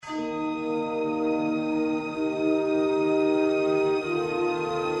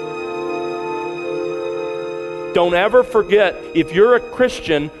don't ever forget, if you're a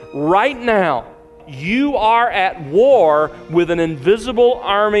Christian right now, you are at war with an invisible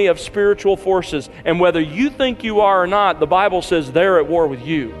army of spiritual forces. And whether you think you are or not, the Bible says they're at war with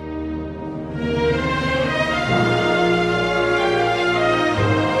you.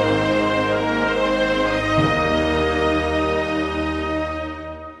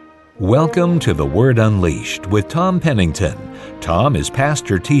 Welcome to The Word Unleashed with Tom Pennington. Tom is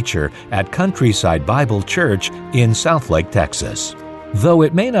pastor-teacher at Countryside Bible Church in Southlake, Texas. Though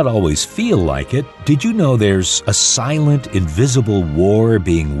it may not always feel like it, did you know there's a silent, invisible war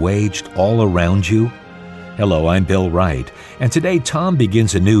being waged all around you? Hello, I'm Bill Wright, and today Tom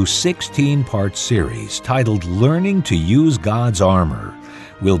begins a new 16-part series titled Learning to Use God's Armor.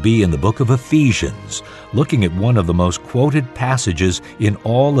 We'll be in the book of Ephesians, looking at one of the most quoted passages in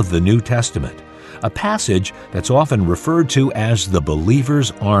all of the New Testament, a passage that's often referred to as the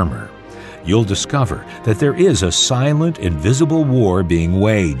believer's armor. You'll discover that there is a silent, invisible war being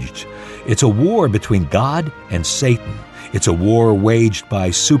waged. It's a war between God and Satan. It's a war waged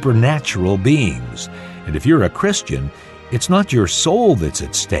by supernatural beings. And if you're a Christian, it's not your soul that's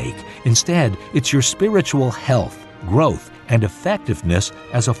at stake. Instead, it's your spiritual health, growth, and effectiveness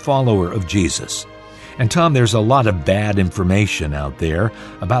as a follower of Jesus. And Tom, there's a lot of bad information out there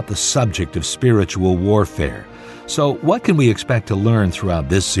about the subject of spiritual warfare. So what can we expect to learn throughout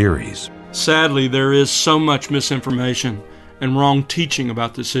this series? Sadly, there is so much misinformation and wrong teaching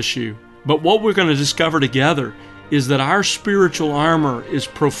about this issue. But what we're going to discover together is that our spiritual armor is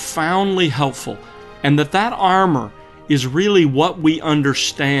profoundly helpful, and that armor is really what we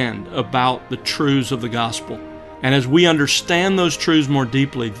understand about the truths of the gospel. And as we understand those truths more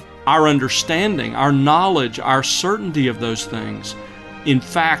deeply, our understanding, our knowledge, our certainty of those things, in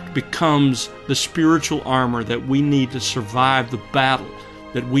fact, becomes the spiritual armor that we need to survive the battle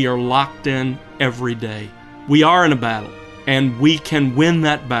that we are locked in every day. We are in a battle, and we can win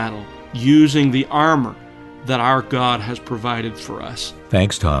that battle using the armor that our God has provided for us.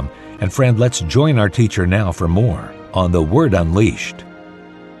 Thanks, Tom. And friend, let's join our teacher now for more on The Word Unleashed.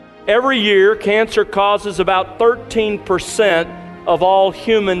 Every year, cancer causes about 13% of all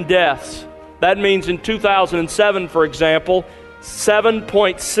human deaths. That means in 2007, for example,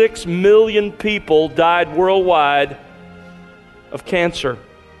 7.6 million people died worldwide of cancer.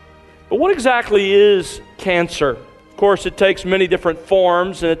 But what exactly is cancer? Of course, it takes many different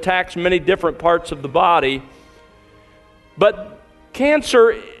forms and attacks many different parts of the body. But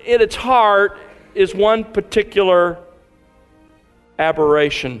cancer, at its heart, is one particular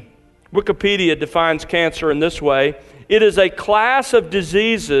aberration. Wikipedia defines cancer in this way: it is a class of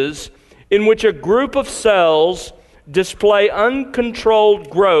diseases in which a group of cells display uncontrolled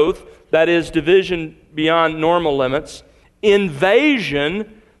growth, that is, division beyond normal limits,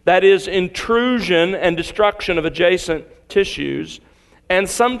 invasion, that is, intrusion and destruction of adjacent tissues, and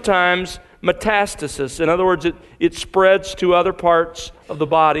sometimes metastasis. In other words, it spreads to other parts of the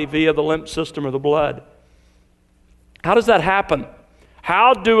body via the lymph system or the blood. How does that happen?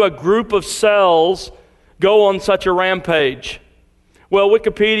 How do a group of cells go on such a rampage? Well,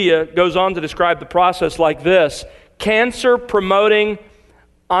 Wikipedia goes on to describe the process like this: cancer-promoting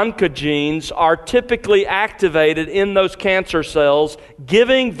oncogenes are typically activated in those cancer cells,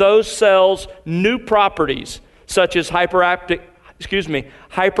 giving those cells new properties such as hyperactive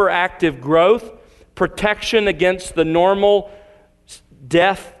growth, protection against the normal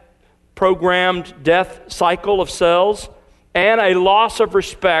programmed death cycle of cells, and a loss of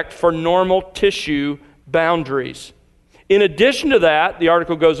respect for normal tissue boundaries. In addition to that, the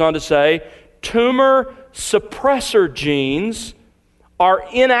article goes on to say, tumor suppressor genes are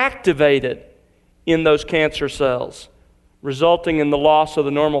inactivated in those cancer cells, resulting in the loss of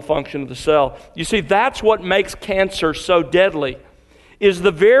the normal function of the cell. You see, that's what makes cancer so deadly, is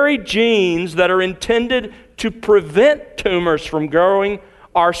the very genes that are intended to prevent tumors from growing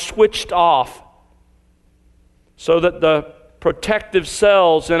are switched off, so that the protective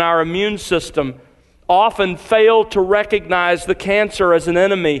cells in our immune system often fail to recognize the cancer as an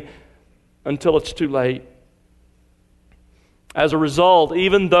enemy until it's too late. As a result,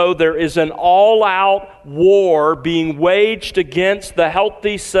 even though there is an all-out war being waged against the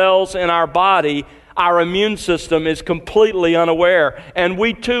healthy cells in our body, our immune system is completely unaware, and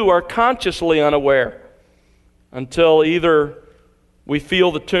we too are consciously unaware until either we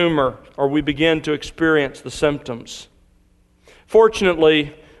feel the tumor or we begin to experience the symptoms.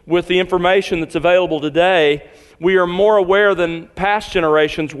 Fortunately, with the information that's available today, we are more aware than past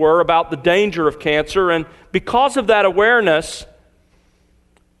generations were about the danger of cancer, and because of that awareness,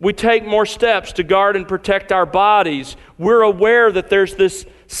 we take more steps to guard and protect our bodies. We're aware that there's this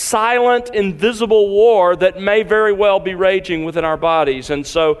silent, invisible war that may very well be raging within our bodies. And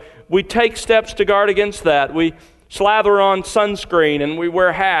so we take steps to guard against that. We slather on sunscreen and we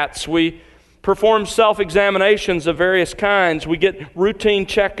wear hats. We perform self-examinations of various kinds. We get routine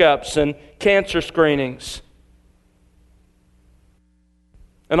checkups and cancer screenings.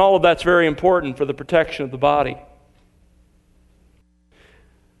 And all of that's very important for the protection of the body.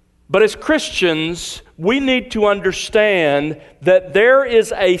 But as Christians, we need to understand that there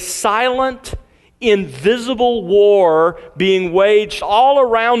is a silent, invisible war being waged all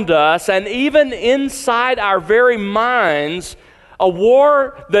around us and even inside our very minds, a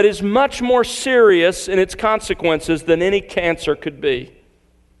war that is much more serious in its consequences than any cancer could be.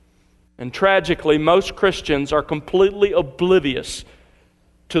 And tragically, most Christians are completely oblivious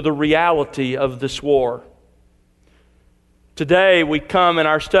to the reality of this war. Today, we come in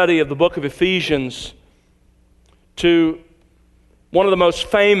our study of the book of Ephesians to one of the most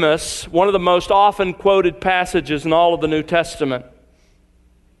famous, one of the most often quoted passages in all of the New Testament.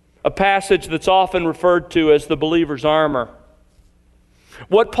 A passage that's often referred to as the believer's armor.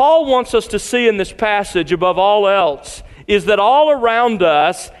 What Paul wants us to see in this passage above all else is that all around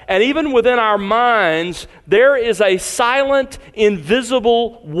us, and even within our minds, there is a silent,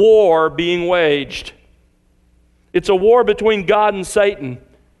 invisible war being waged. It's a war between God and Satan.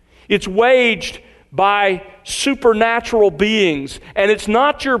 It's waged by supernatural beings. And it's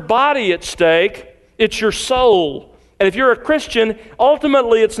not your body at stake, it's your soul. And if you're a Christian,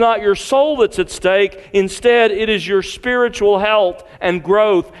 ultimately it's not your soul that's at stake. Instead, it is your spiritual health and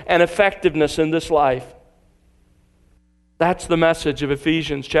growth and effectiveness in this life. That's the message of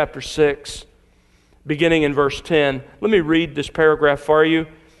Ephesians chapter 6, beginning in verse 10. Let me read this paragraph for you.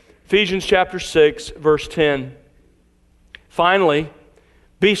 Ephesians chapter 6, verse 10. Finally,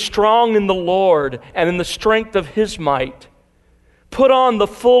 be strong in the Lord and in the strength of His might. Put on the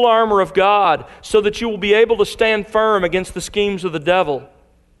full armor of God so that you will be able to stand firm against the schemes of the devil.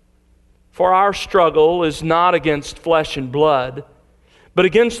 For our struggle is not against flesh and blood, but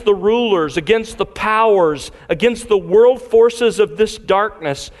against the rulers, against the powers, against the world forces of this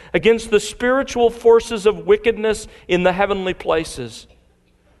darkness, against the spiritual forces of wickedness in the heavenly places.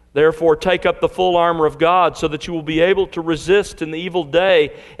 Therefore, take up the full armor of God so that you will be able to resist in the evil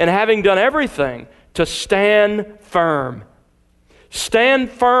day, and having done everything, to stand firm. Stand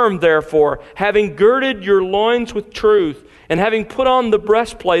firm, therefore, having girded your loins with truth, and having put on the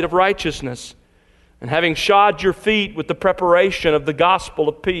breastplate of righteousness, and having shod your feet with the preparation of the gospel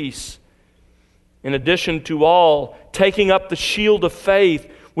of peace. In addition to all, taking up the shield of faith,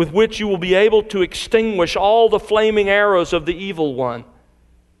 with which you will be able to extinguish all the flaming arrows of the evil one.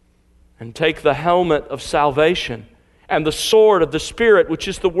 And take the helmet of salvation and the sword of the Spirit, which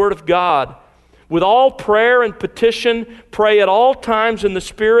is the Word of God. With all prayer and petition, pray at all times in the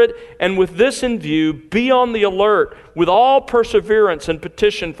Spirit, and with this in view, be on the alert with all perseverance and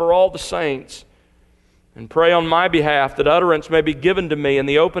petition for all the saints. And pray on my behalf that utterance may be given to me in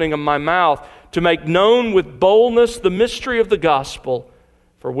the opening of my mouth, to make known with boldness the mystery of the gospel,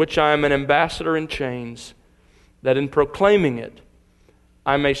 for which I am an ambassador in chains, that in proclaiming it,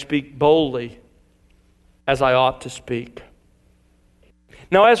 I may speak boldly as I ought to speak.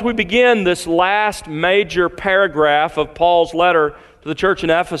 Now, as we begin this last major paragraph of Paul's letter to the church in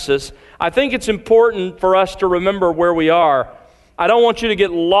Ephesus, I think it's important for us to remember where we are. I don't want you to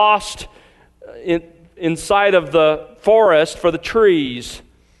get lost inside of the forest for the trees.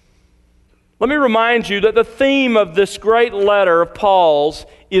 Let me remind you that the theme of this great letter of Paul's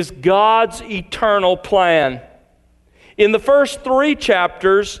is God's eternal plan. In the first 3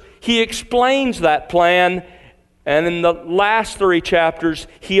 chapters, he explains that plan, and in the last 3 chapters,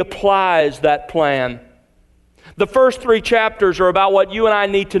 he applies that plan. The first 3 chapters are about what you and I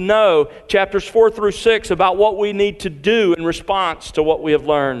need to know. Chapters 4 through 6 about what we need to do in response to what we have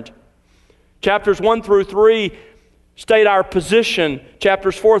learned. Chapters 1 through 3 state our position.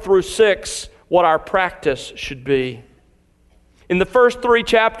 Chapters 4 through 6, what our practice should be. In the first 3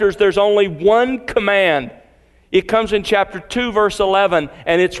 chapters, there's only one command. It comes in chapter 2, verse 11,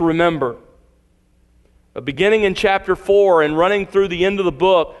 and it's remember. But beginning in chapter 4 and running through the end of the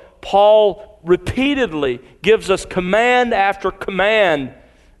book, Paul repeatedly gives us command after command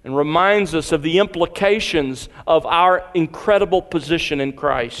and reminds us of the implications of our incredible position in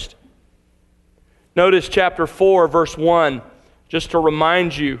Christ. Notice chapter 4, verse 1, just to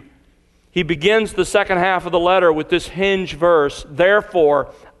remind you. He begins the second half of the letter with this hinge verse,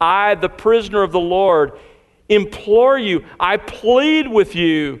 "Therefore, I, the prisoner of the Lord, implore you, I plead with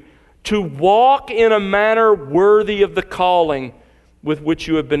you to walk in a manner worthy of the calling with which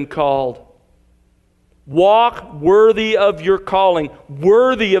you have been called." Walk worthy of your calling,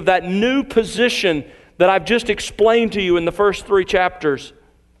 worthy of that new position that I've just explained to you in the first 3 chapters.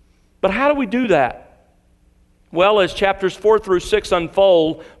 But how do we do that? Well, as chapters 4 through 6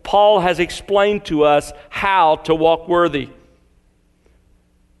 unfold, Paul has explained to us how to walk worthy.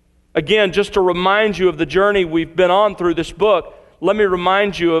 Again, just to remind you of the journey we've been on through this book, let me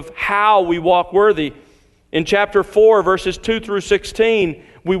remind you of how we walk worthy. In chapter 4, verses 2 through 16,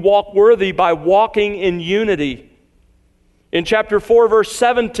 we walk worthy by walking in unity. In chapter 4, verse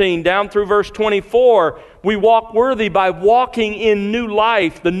 17, down through verse 24, we walk worthy by walking in new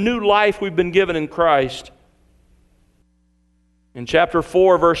life, the new life we've been given in Christ. In chapter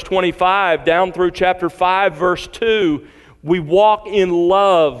 4, verse 25, down through chapter 5, verse 2, we walk in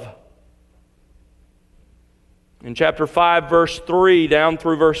love. In chapter 5, verse 3, down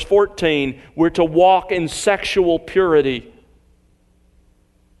through verse 14, we're to walk in sexual purity.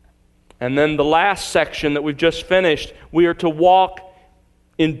 And then the last section that we've just finished, we are to walk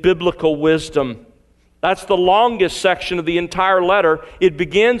in biblical wisdom. That's the longest section of the entire letter. It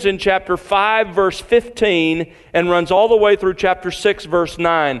begins in chapter 5, verse 15, and runs all the way through chapter 6, verse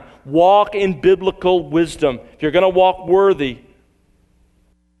 9. Walk in biblical wisdom. If you're going to walk worthy.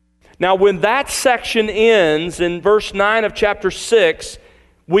 Now, when that section ends in verse 9 of chapter 6,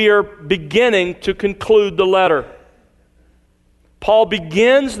 we are beginning to conclude the letter. Paul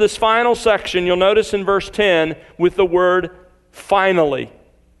begins this final section, you'll notice in verse 10, with the word finally.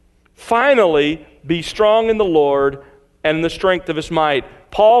 Finally, be strong in the Lord and in the strength of His might.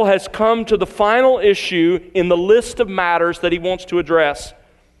 Paul has come to the final issue in the list of matters that he wants to address.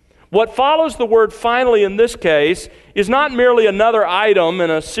 What follows the word finally in this case is not merely another item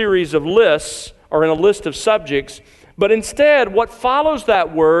in a series of lists or in a list of subjects, but instead what follows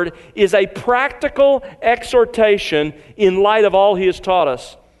that word is a practical exhortation in light of all he has taught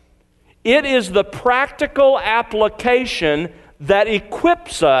us. It is the practical application that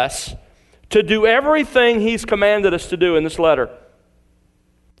equips us to do everything he's commanded us to do in this letter.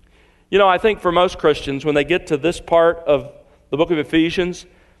 You know, I think for most Christians, when they get to this part of the book of Ephesians,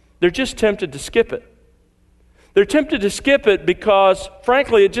 they're just tempted to skip it. They're tempted to skip it because,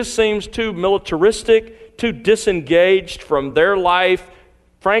 frankly, it just seems too militaristic, too disengaged from their life,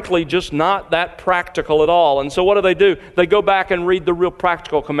 frankly, just not that practical at all. And so what do? They go back and read the real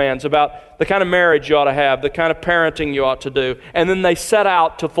practical commands about the kind of marriage you ought to have, the kind of parenting you ought to do, and then they set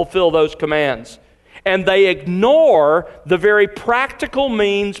out to fulfill those commands. And they ignore the very practical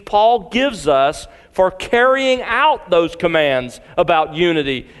means Paul gives us for carrying out those commands about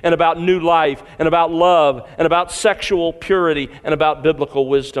unity and about new life and about love and about sexual purity and about biblical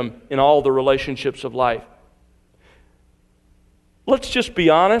wisdom in all the relationships of life. Let's just be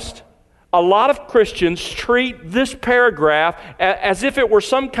honest. A lot of Christians treat this paragraph as if it were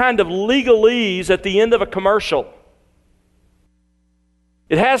some kind of legalese at the end of a commercial.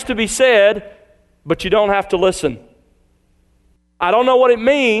 It has to be said, but you don't have to listen. I don't know what it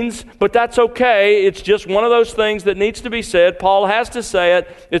means, but that's okay. It's just one of those things that needs to be said. Paul has to say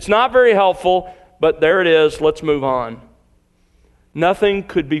it. It's not very helpful, but there it is. Let's move on. Nothing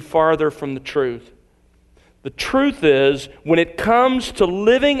could be farther from the truth. The truth is, when it comes to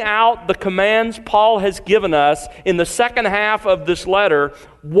living out the commands Paul has given us in the second half of this letter,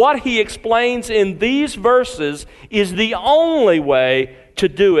 what he explains in these verses is the only way to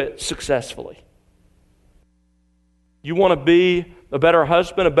do it successfully. You want to be a better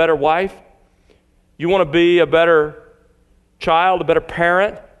husband, a better wife? You want to be a better child, a better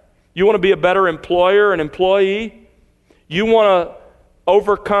parent? You want to be a better employer, an employee? You want to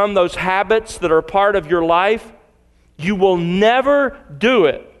overcome those habits that are a part of your life? You will never do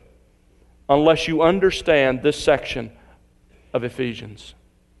it unless you understand this section of Ephesians.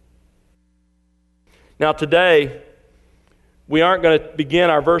 Now today, we aren't going to begin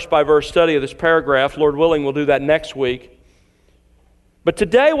our verse-by-verse study of this paragraph. Lord willing, we'll do that next week. But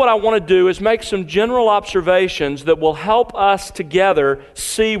today what I want to do is make some general observations that will help us together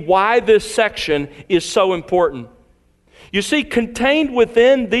see why this section is so important. You see, contained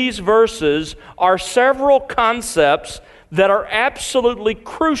within these verses are several concepts that are absolutely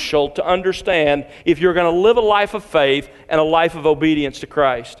crucial to understand if you're going to live a life of faith and a life of obedience to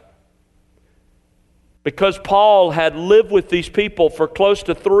Christ. Because Paul had lived with these people for close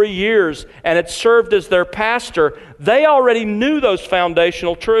to 3 years and had served as their pastor, they already knew those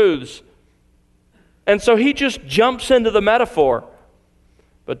foundational truths. And so he just jumps into the metaphor.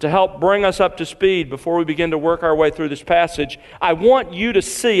 But to help bring us up to speed before we begin to work our way through this passage, I want you to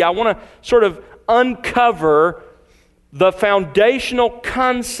see, I want to sort of uncover the foundational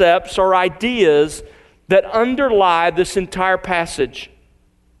concepts or ideas that underlie this entire passage.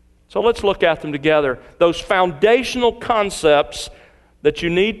 So let's look at them together. Those foundational concepts that you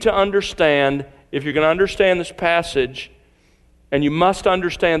need to understand if you're going to understand this passage, and you must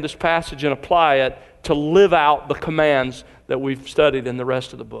understand this passage and apply it to live out the commands that we've studied in the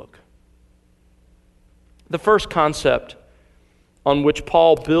rest of the book. The first concept on which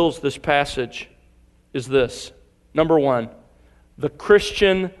Paul builds this passage is this. Number one, the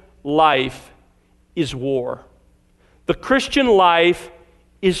Christian life is war. The Christian life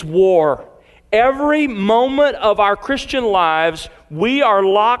is war. Every moment of our Christian lives, we are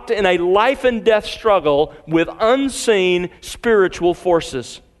locked in a life and death struggle with unseen spiritual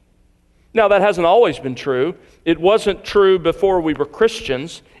forces. Now, that hasn't always been true. It wasn't true before we were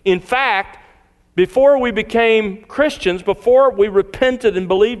Christians. In fact, before we became Christians, before we repented and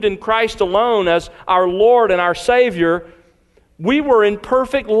believed in Christ alone as our Lord and our Savior, we were in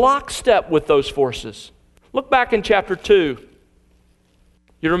perfect lockstep with those forces. Look back in chapter 2.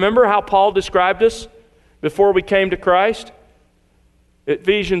 You remember how Paul described us before we came to Christ?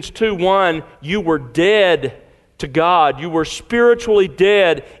 Ephesians 2:1, you were dead to God. You were spiritually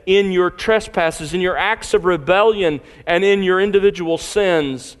dead in your trespasses, in your acts of rebellion, and in your individual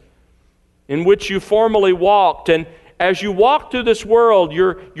sins, in which you formerly walked. And as you walked through this world,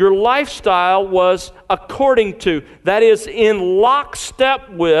 your lifestyle was according to, that is, in lockstep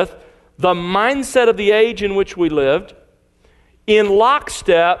with the mindset of the age in which we lived. In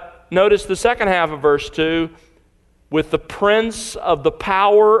lockstep, notice the second half of verse 2, with the prince of the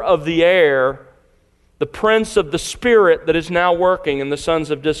power of the air, the prince of the spirit that is now working in the sons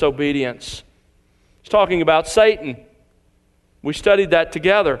of disobedience. He's talking about Satan. We studied that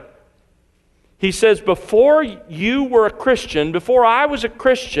together. He says, before you were a Christian, before I was a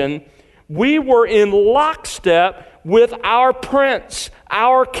Christian, we were in lockstep with our prince,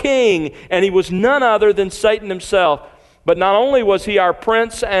 our king, and he was none other than Satan himself. But not only was he our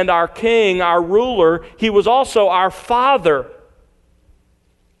prince and our king, our ruler, he was also our father.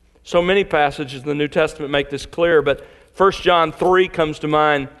 So many passages in the New Testament make this clear, but 1 John 3 comes to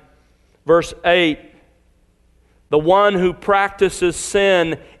mind. Verse 8, the one who practices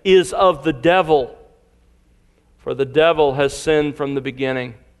sin is of the devil, for the devil has sinned from the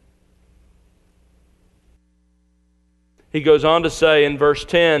beginning. He goes on to say in verse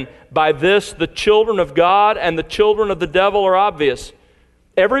 10, by this the children of God and the children of the devil are obvious.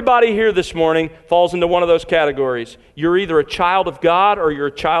 Everybody here this morning falls into one of those categories. You're either a child of God or you're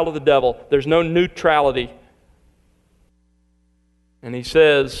a child of the devil. There's no neutrality. And he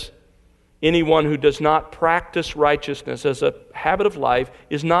says, anyone who does not practice righteousness as a habit of life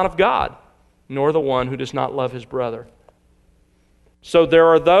is not of God, nor the one who does not love his brother. So there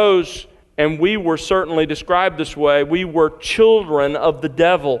are those, and we were certainly described this way, we were children of the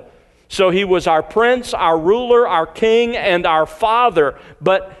devil. So he was our prince, our ruler, our king, and our father.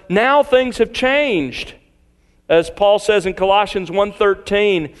 But now things have changed. As Paul says in Colossians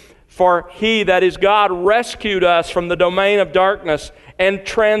 1:13, for he, that is God, rescued us from the domain of darkness and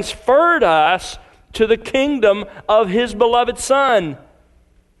transferred us to the kingdom of his beloved Son.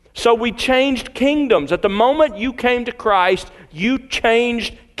 So we changed kingdoms. At the moment you came to Christ, you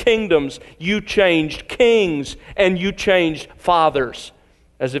changed kingdoms, you changed kings, and you changed fathers.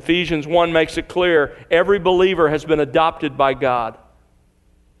 As Ephesians 1 makes it clear, every believer has been adopted by God.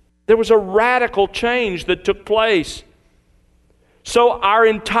 There was a radical change that took place. So our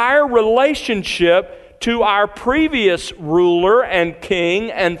entire relationship to our previous ruler and king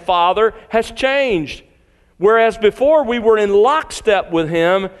and father has changed. Whereas before we were in lockstep with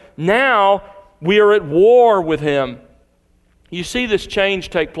him, now we are at war with him. You see this change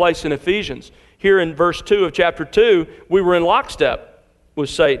take place in Ephesians. Here in verse 2 of chapter 2, we were in lockstep with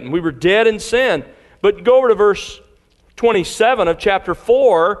Satan. We were dead in sin. But go over to verse 27 of chapter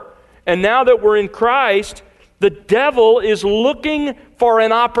 4, and now that we're in Christ, the devil is looking for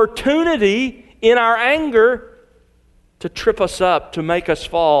an opportunity in our anger to trip us up, to make us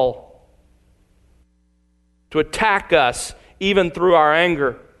fall, to attack us even through our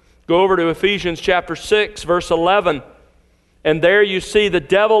anger. Go over to Ephesians chapter 6, verse 11, and there you see the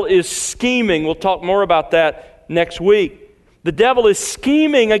devil is scheming. We'll talk more about that next week. The devil is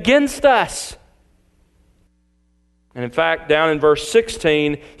scheming against us. And in fact, down in verse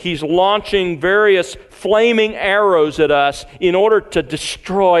 16, he's launching various flaming arrows at us in order to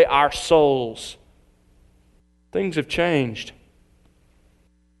destroy our souls. Things have changed.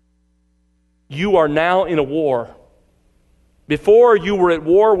 You are now in a war. Before, you were at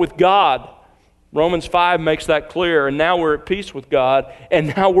war with God. Romans 5 makes that clear, and now we're at peace with God,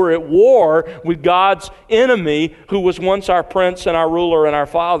 and now we're at war with God's enemy, who was once our prince and our ruler and our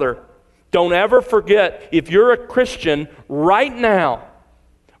father. Don't ever forget, if you're a Christian right now,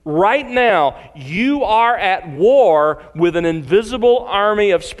 Right now, you are at war with an invisible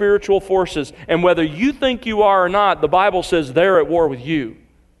army of spiritual forces. And whether you think you are or not, the Bible says they're at war with you.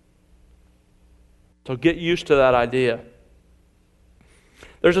 So get used to that idea.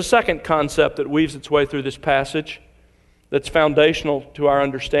 There's a second concept that weaves its way through this passage that's foundational to our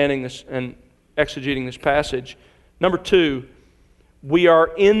understanding this and exegeting this passage. Number two, we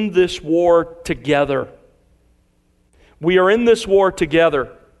are in this war together. We are in this war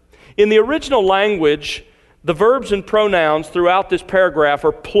together. In the original language, the verbs and pronouns throughout this paragraph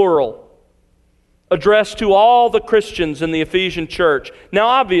are plural, addressed to all the Christians in the Ephesian church. Now,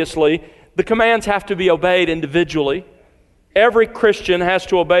 obviously, the commands have to be obeyed individually. Every Christian has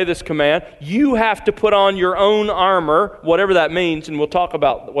to obey this command. You have to put on your own armor, whatever that means, and we'll talk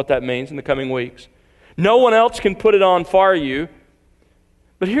about what that means in the coming weeks. No one else can put it on for you.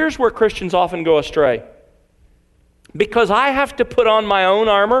 But here's where Christians often go astray. Because I have to put on my own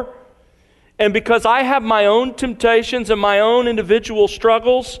armor, and because I have my own temptations and my own individual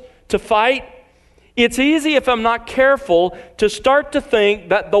struggles to fight, it's easy, if I'm not careful, to start to think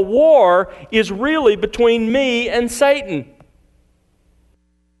that the war is really between me and Satan.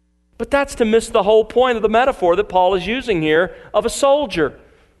 But that's to miss the whole point of the metaphor that Paul is using here of a soldier.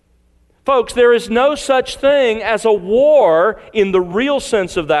 Folks, there is no such thing as a war in the real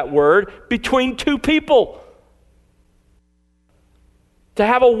sense of that word between two people. To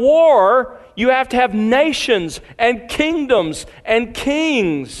have a war, you have to have nations and kingdoms and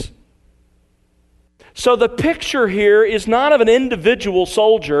kings. So the picture here is not of an individual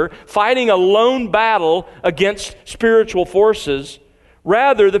soldier fighting a lone battle against spiritual forces.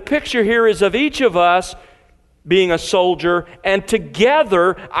 Rather, the picture here is of each of us being a soldier and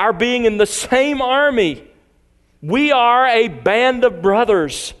together our being in the same army. We are a band of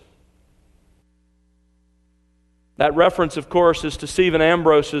brothers. That reference, of course, is to Stephen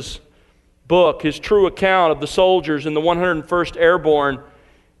Ambrose's book, his true account of the soldiers in the 101st Airborne.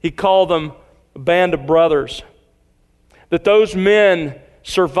 He called them a band of brothers. That those men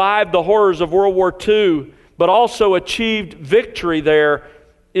survived the horrors of World War II, but also achieved victory there,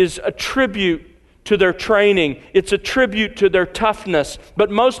 is a tribute to their training. It's a tribute to their toughness.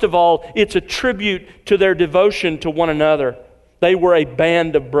 But most of all, it's a tribute to their devotion to one another. They were a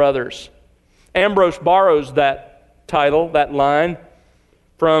band of brothers. Ambrose borrows that title, that line,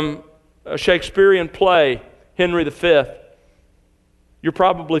 from a Shakespearean play, Henry V. You're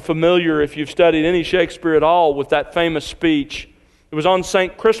probably familiar, if you've studied any Shakespeare at all, with that famous speech. It was on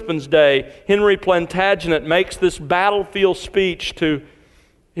St. Crispin's Day. Henry Plantagenet makes this battlefield speech to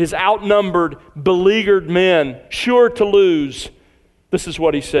his outnumbered, beleaguered men, sure to lose. This is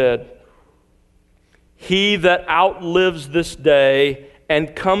what he said. "He that outlives this day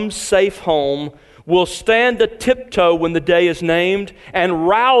and comes safe home will stand a tiptoe when the day is named and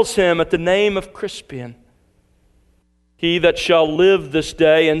rouse him at the name of Crispian. He that shall live this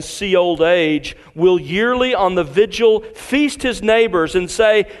day and see old age will yearly on the vigil feast his neighbors and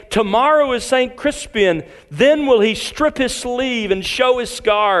say, 'Tomorrow is St. Crispian.' Then will he strip his sleeve and show his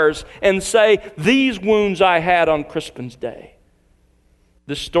scars and say, 'These wounds I had on Crispin's day.'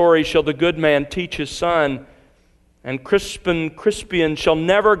 This story shall the good man teach his son, and Crispian shall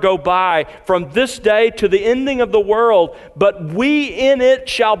never go by from this day to the ending of the world, but we in it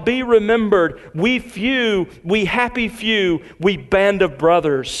shall be remembered. We few, we happy few, we band of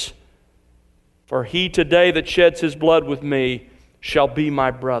brothers. For he today that sheds his blood with me shall be my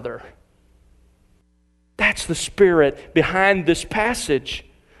brother." That's the spirit behind this passage.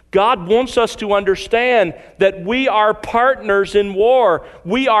 God wants us to understand that we are partners in war.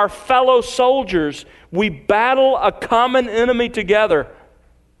 We are fellow soldiers. We battle a common enemy together.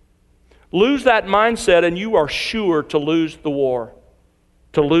 Lose that mindset and you are sure to lose the war,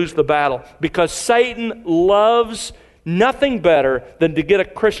 to lose the battle. Because Satan loves nothing better than to get a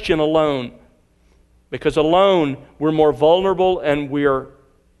Christian alone. Because alone we're more vulnerable and we are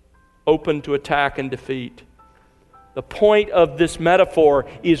open to attack and defeat. The point of this metaphor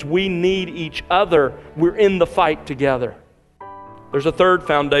is we need each other. We're in the fight together. There's a third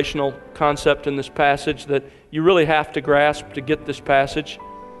foundational concept in this passage that you really have to grasp to get this passage.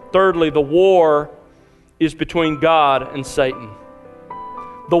 Thirdly, the war is between God and Satan.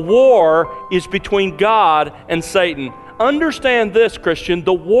 The war is between God and Satan. Understand this, Christian.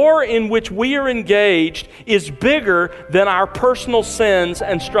 The war in which we are engaged is bigger than our personal sins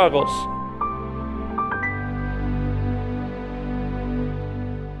and struggles.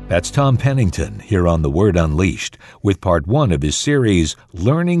 That's Tom Pennington here on The Word Unleashed with part 1 of his series,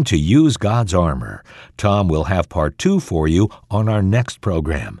 Learning to Use God's Armor. Tom will have part 2 for you on our next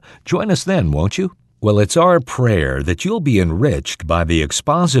program. Join us then, won't you? Well, it's our prayer that you'll be enriched by the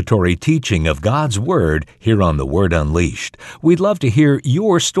expository teaching of God's Word here on The Word Unleashed. We'd love to hear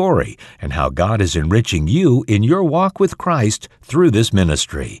your story and how God is enriching you in your walk with Christ through this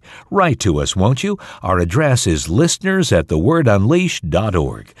ministry. Write to us, won't you? Our address is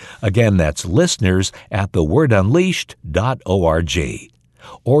listeners@thewordunleashed.org. Again, that's listeners@thewordunleashed.org.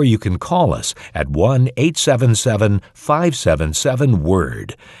 Or you can call us at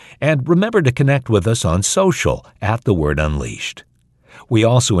 1-877-577-WORD. And remember to connect with us on social @The Word Unleashed. We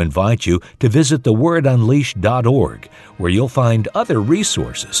also invite you to visit thewordunleashed.org, where you'll find other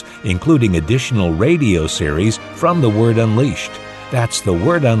resources, including additional radio series from The Word Unleashed. That's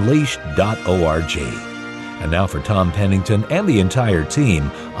thewordunleashed.org. And now for Tom Pennington and the entire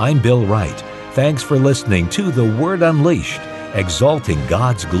team, I'm Bill Wright. Thanks for listening to The Word Unleashed, exalting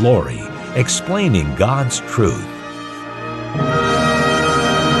God's glory, explaining God's truth.